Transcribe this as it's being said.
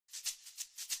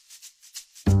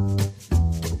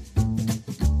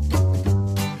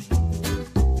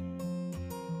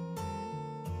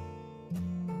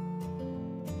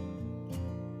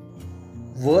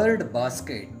Word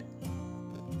basket.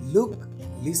 Look,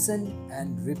 listen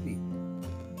and repeat.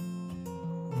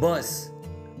 Bus.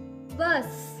 Bus.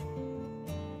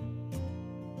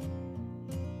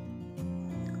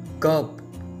 Cup.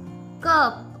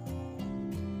 Cup.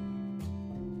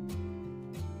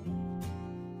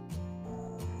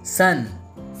 Sun.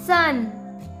 Sun.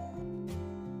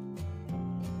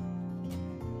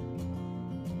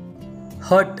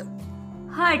 Hut.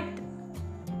 Hut.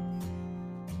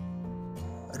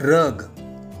 Rug.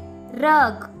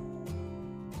 Rug.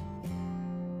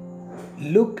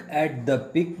 Look at the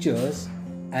pictures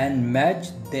and match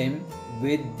them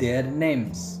with their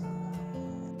names.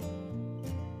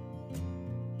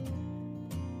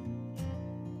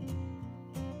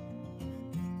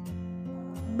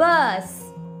 Bus.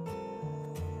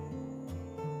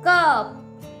 Cup.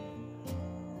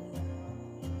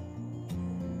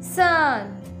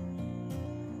 Sun.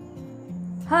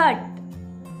 Hut.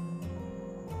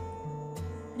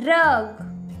 Rug.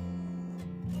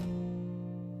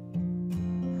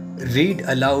 Read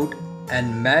aloud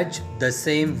and match the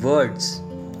same words.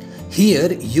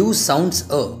 Here U sounds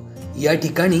A. या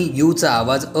ठिकाणी U चा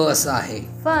आवाज अ असा आहे.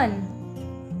 Fun.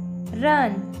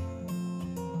 Run.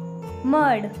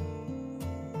 Mud.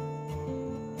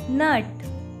 Nut.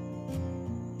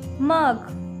 Mug.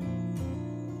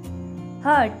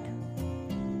 Hut.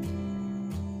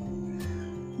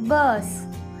 Bus.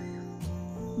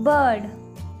 Bird.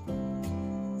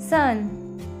 Sun.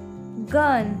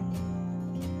 Gun.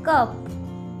 Cup.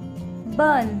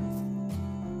 Bun.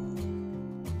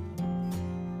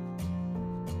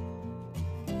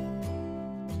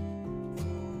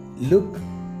 Look,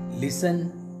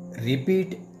 listen,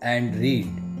 repeat and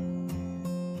read.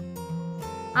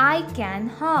 I can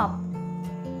hop.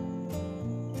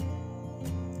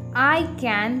 I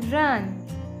can run.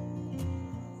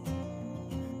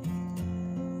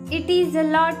 It is a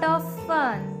lot of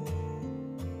fun.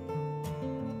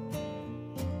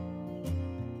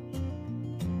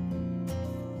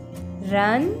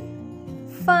 Run,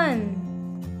 fun.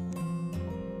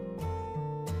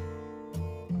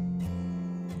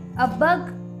 A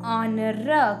bug on a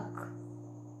rug.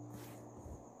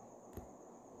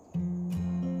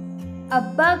 A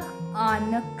bug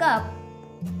on a cup.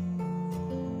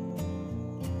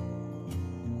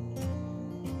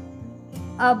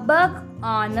 A bug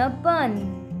on a bun.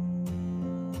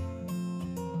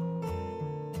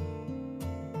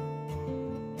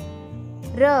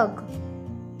 Rug.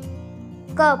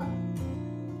 Cup.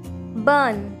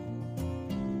 Bun.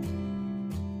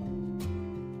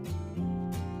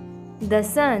 The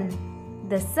sun.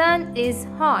 The sun is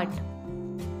hot.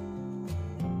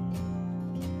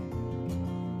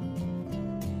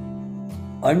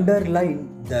 Underline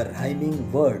the rhyming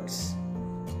words.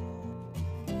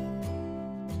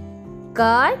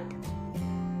 Cut.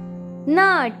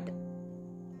 Nut.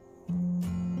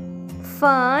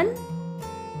 Fun.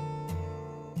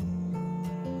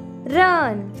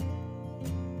 Run.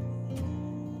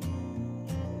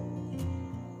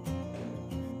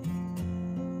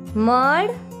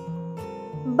 Mud.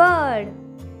 Bird.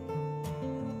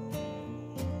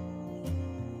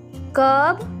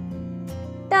 Cub.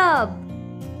 Tub.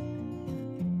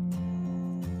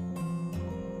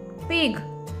 Pig.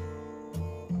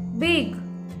 Big.